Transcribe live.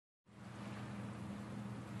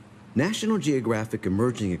National Geographic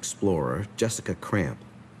emerging explorer Jessica Cramp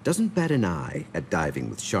doesn't bat an eye at diving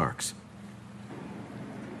with sharks.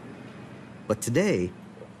 But today,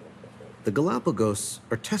 the Galapagos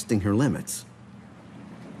are testing her limits.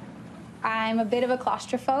 I'm a bit of a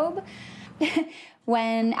claustrophobe.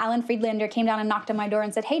 When Alan Friedlander came down and knocked on my door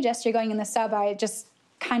and said, "Hey, Jess, you're going in the sub," I just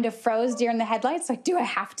kind of froze deer in the headlights. Like, do I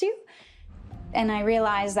have to? And I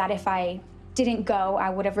realized that if I didn't go, I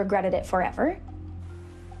would have regretted it forever.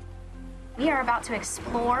 We are about to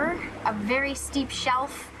explore a very steep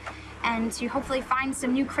shelf and to hopefully find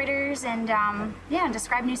some new critters and, yeah,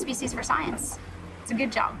 describe new species for science. It's a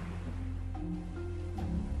good job.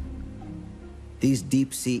 These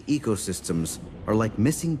deep-sea ecosystems are like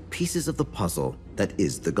missing pieces of the puzzle that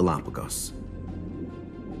is the Galapagos.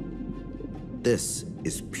 This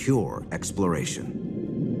is pure exploration.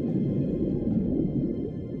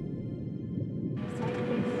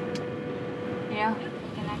 Yeah.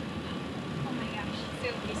 Oh my gosh,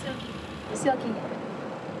 silky.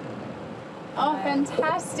 Oh,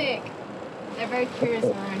 fantastic. They're very curious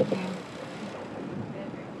around here.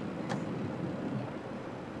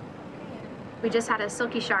 We just had a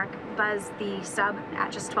silky shark buzz the sub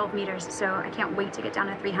at just 12 meters, so I can't wait to get down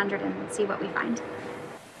to 300 and see what we find.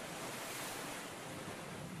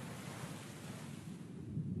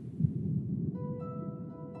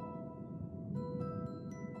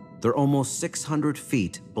 They're almost 600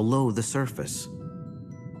 feet below the surface.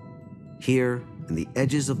 Here, in the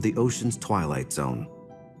edges of the ocean's twilight zone,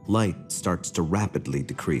 light starts to rapidly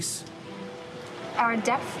decrease. Our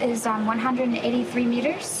depth is 183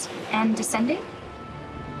 meters and descending.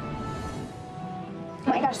 Oh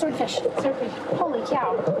my gosh, swordfish. Holy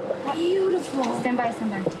cow. Beautiful. Stand by.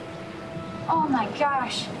 Oh my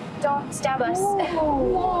gosh. Don't stab us.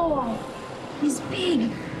 Whoa. He's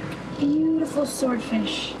big. Beautiful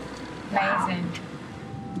swordfish. Amazing. Wow.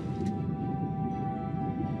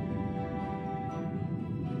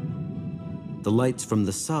 The lights from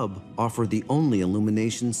the sub offer the only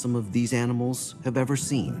illumination some of these animals have ever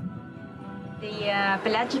seen. The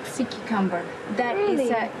pelagic sea cucumber. That Really?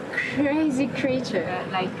 is a crazy creature.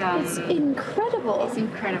 It's incredible. It's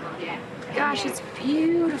incredible, yeah. Gosh, it's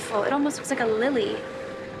beautiful. It almost looks like a lily.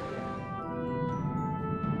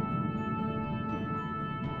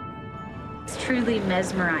 It's truly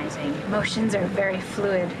mesmerizing. Motions are very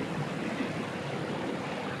fluid.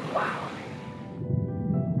 Wow.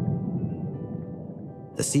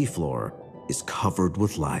 The seafloor is covered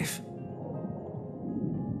with life.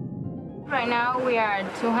 Right now we are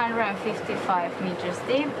 255 meters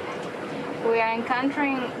deep. We are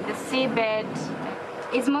encountering the seabed.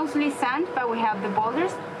 It's mostly sand, but we have the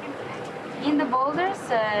boulders. In the boulders,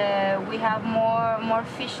 we have more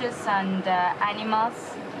fishes and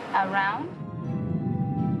animals around.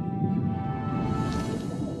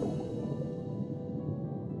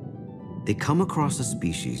 They come across a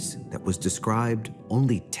species that was described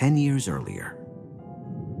only 10 years earlier.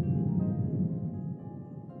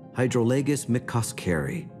 Hydrolagus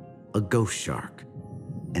mccuskeri, a ghost shark,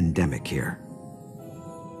 endemic here.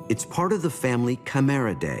 It's part of the family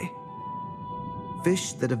Chimeridae,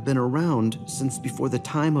 fish that have been around since before the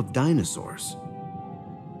time of dinosaurs.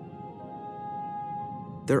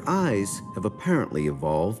 Their eyes have apparently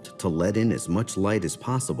evolved to let in as much light as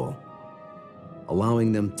possible,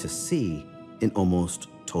 allowing them to see in almost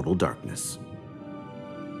total darkness.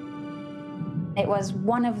 It was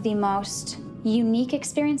one of the most unique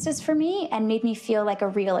experiences for me and made me feel like a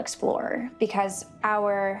real explorer because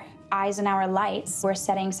our eyes and our lights were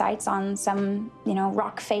setting sights on some,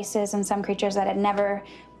 rock faces and some creatures that had never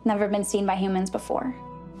been seen by humans before.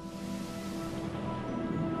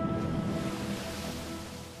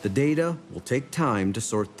 The data will take time to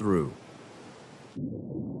sort through.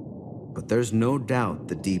 But there's no doubt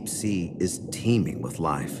the deep sea is teeming with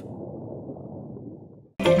life.